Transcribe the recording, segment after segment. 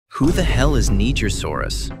Who the hell is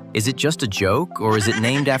Nigersaurus? Is it just a joke, or is it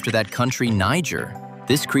named after that country Niger?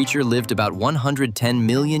 This creature lived about 110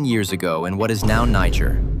 million years ago in what is now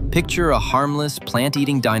Niger. Picture a harmless,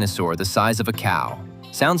 plant-eating dinosaur the size of a cow.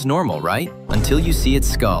 Sounds normal, right? Until you see its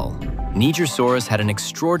skull. Nigersaurus had an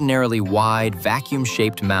extraordinarily wide,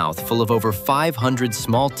 vacuum-shaped mouth full of over 500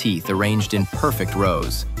 small teeth arranged in perfect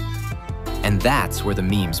rows. And that's where the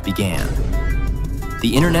memes began.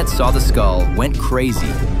 The internet saw the skull, went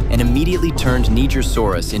crazy, and immediately turned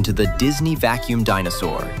Nigersaurus into the Disney vacuum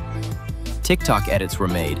dinosaur. TikTok edits were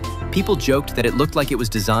made. People joked that it looked like it was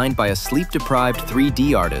designed by a sleep-deprived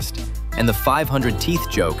 3D artist, and the 500 teeth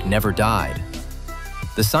joke never died.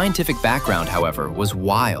 The scientific background, however, was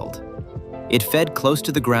wild. It fed close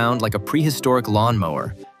to the ground like a prehistoric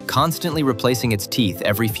lawnmower, constantly replacing its teeth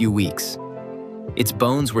every few weeks. Its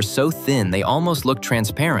bones were so thin they almost looked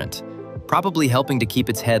transparent, probably helping to keep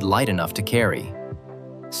its head light enough to carry.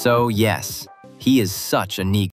 So yes, he is such a neat